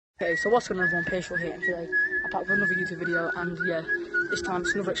Okay, so what's going on everyone, Patrial here, and today I'm back with another YouTube video, and yeah, this time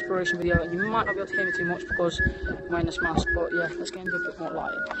it's another exploration video, and you might not be able to hear me too much because I'm wearing this mask, but yeah, let's get into a bit more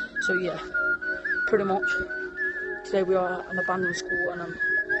lighting. So yeah, pretty much, today we are at an abandoned school, and I'm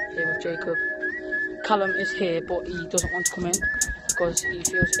here with Jacob. Callum is here, but he doesn't want to come in because he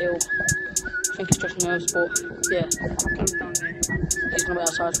feels ill. I think it's just nerves, but yeah, Callum's down there. He's going to wait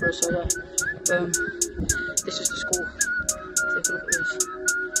outside for us, so yeah. This is the school. Take a look at this.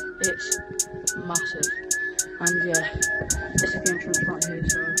 It's massive, and yeah, this is the entrance right here,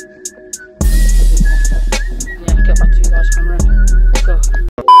 so yeah, get back to you guys when we're in. Let's go.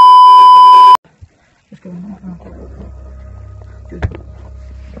 Let's go now. Good.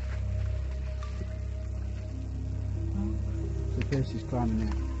 So Percy's climbing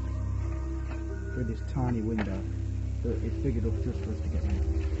in through this tiny window that is big enough just for us to get in.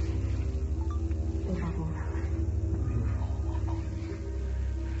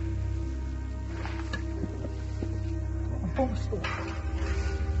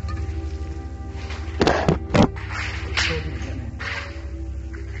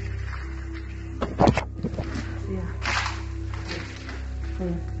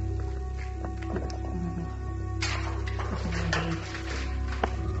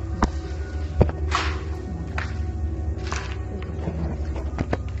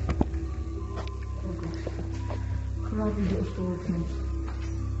 Lovely little storage room.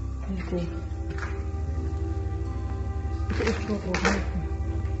 Really cool. Look at this chalkboard.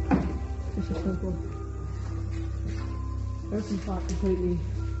 This is so good. Everything's like completely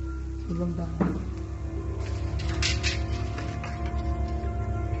run down.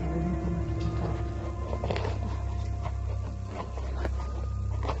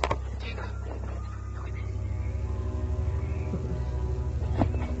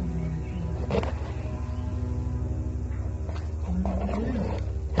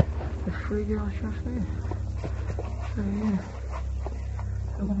 Pretty good on shots there. So yeah,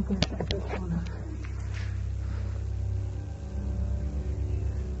 I'm gonna go to this one.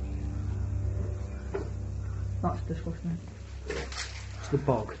 That's disgusting. It's the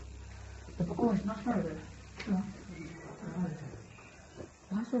bog. Oh, it's not very good. No.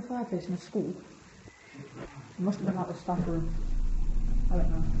 Why is there a fireplace in a school? It must have been like the staff room. I don't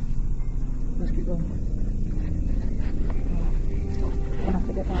know. Let's keep going. I'm gonna have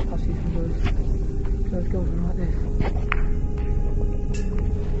to get that past these windows. So it's going like this.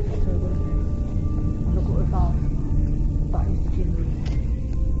 So good. And look what we found. That is the gym room.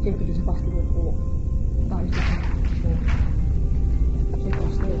 Jacob is a basketball court. That is the gym room. Check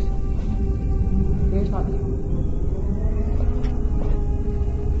out stairs. Here's like this one.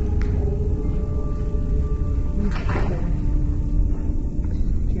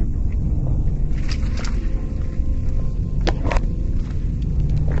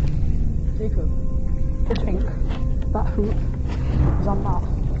 Jacob, just think, that hoop was on that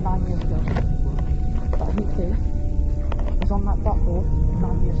 9 years ago. That hoop here was on that blackboard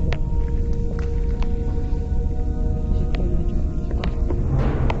 9 years ago. This is clearly a joke.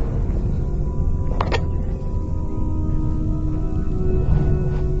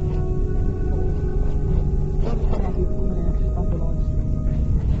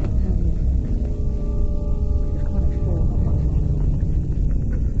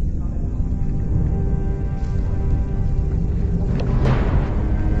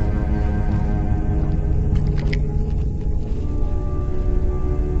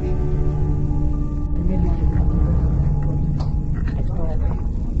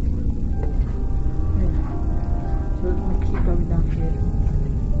 Going down here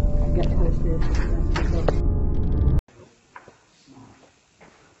and get to this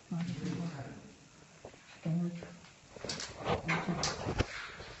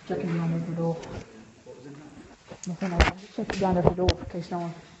checking behind every door. Nothing else. I'm just checking behind every door in case no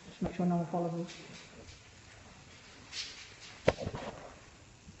one, just make sure no one follows us.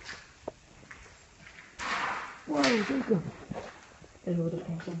 Whoa, Jacob! There's where this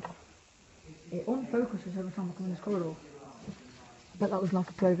came from. It unfocuses every time I come in this corridor. I bet that was like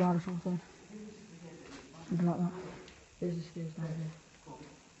a playground or something. Something like that. There's the stairs down here.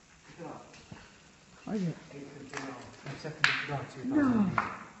 What is it? No!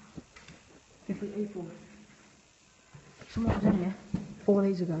 5th April. Someone was in here 4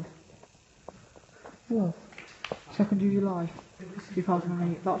 days ago. Whoa. 2nd of July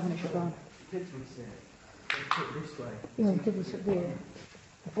 2008. That was when it shut down. Yeah, the kids would sit there.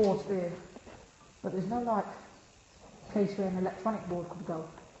 The board's there. But there's no like place where an electronic board could go,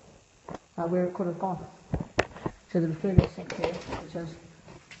 where it could have gone. So there was clearly a sink here that says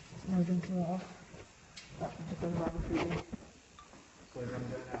no drinking water. That's going to go right through. So we're going to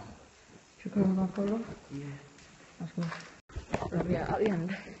do it now. Should we go on further? Yeah. That's good. Yeah, at the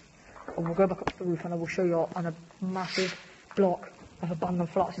end, we'll go back up to the roof and I will show you on a massive block of abandoned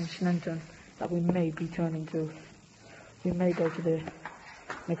flats in Sneinton that we may be turning to. We may go to the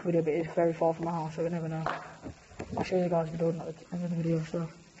make a video, but it's very far from my house, so we never know. I'll show you guys the building at the end of the video, so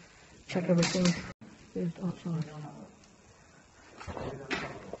check everything. Here's the outside.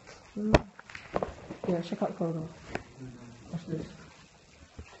 Yeah, check out the corridor. What's this?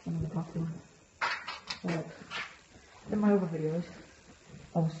 One in the bathroom. Right. In my other videos,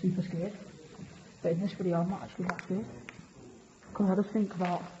 I was super scared, but in this video I'm not actually that scared. Because I just think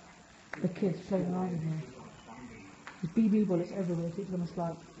about the kids playing around in here. There's BB bullets everywhere, people must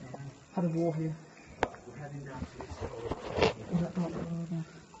like had a war here. Hiding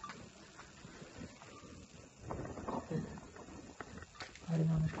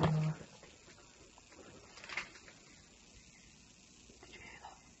down this corridor. Did you hear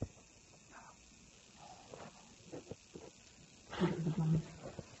that? Look at the blinds.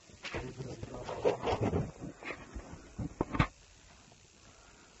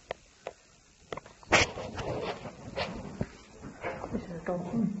 This is a dark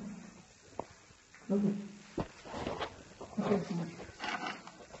room. Look at it. Look at it.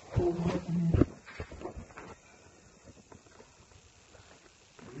 Oh, look in here.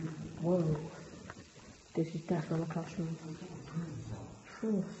 Whoa. This is definitely a classroom.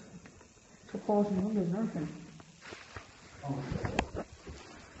 Truth. It's got bars and windows and everything.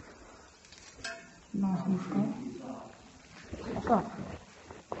 Nice new school. What's that?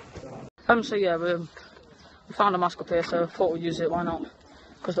 So yeah, we found a mask up here, so I thought we'd use it, why not?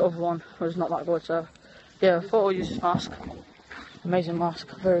 Because the other one was not that good, so yeah, I thought we'd use this mask. Amazing mask,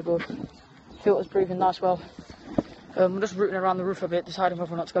 very good. Filter's breathing nice well. We're just rooting around the roof a bit, deciding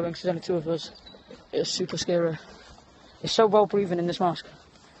whether or not to go in because there's only two of us. It's super scary. It's so well breathing in this mask.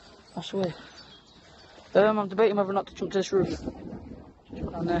 I swear. I'm debating whether or not to jump to this roof. Just go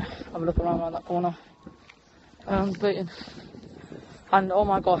down there, have a look around that corner. I'm debating. And oh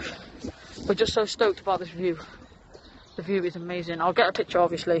my gosh, we're just so stoked about this view. The view is amazing. I'll get a picture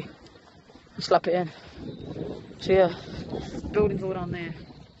obviously and slap it in. So yeah, buildings all down there.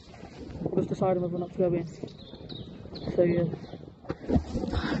 Just deciding whether or not to go in. So yeah,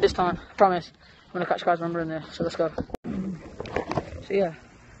 this time, promise, I'm going to catch guys remembering there, so let's go. So yeah,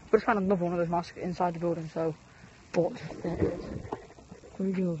 we just found another one of those masks inside the building, so, but there it is.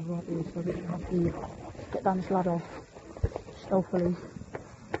 3 girls right here, so we have to get down this ladder stealthily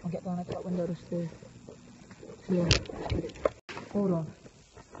and get down into that window just to, so yeah, hold on,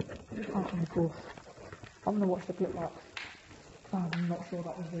 I just can't find the course. I'm going to watch the clip back, I'm not sure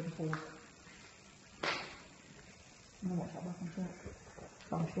that was there before. I'm going to watch that back and check,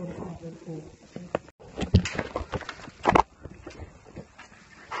 but I'm sure it's not there before.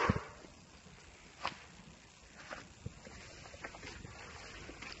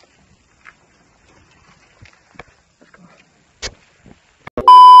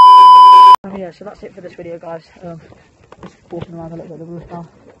 Yeah, so that's it for this video, guys. Just walking around a little bit of the roof now.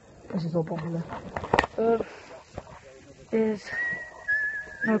 This is all popular. There's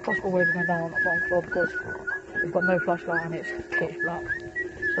no possible way of going down on that bottom floor because we've got no flashlight and it's pitch black.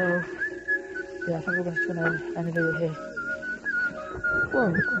 So yeah, I think we're just gonna end the video here.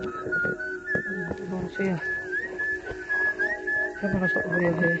 Whoa! So yeah, I'm gonna stop the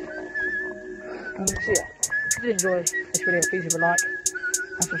video here. So yeah, if you did enjoy this video, please leave a like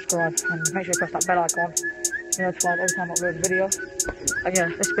and subscribe, and make sure you press that bell icon to be notified every time I upload a video. And yeah,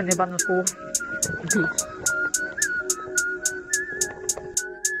 this has been the Abandoned School. Peace.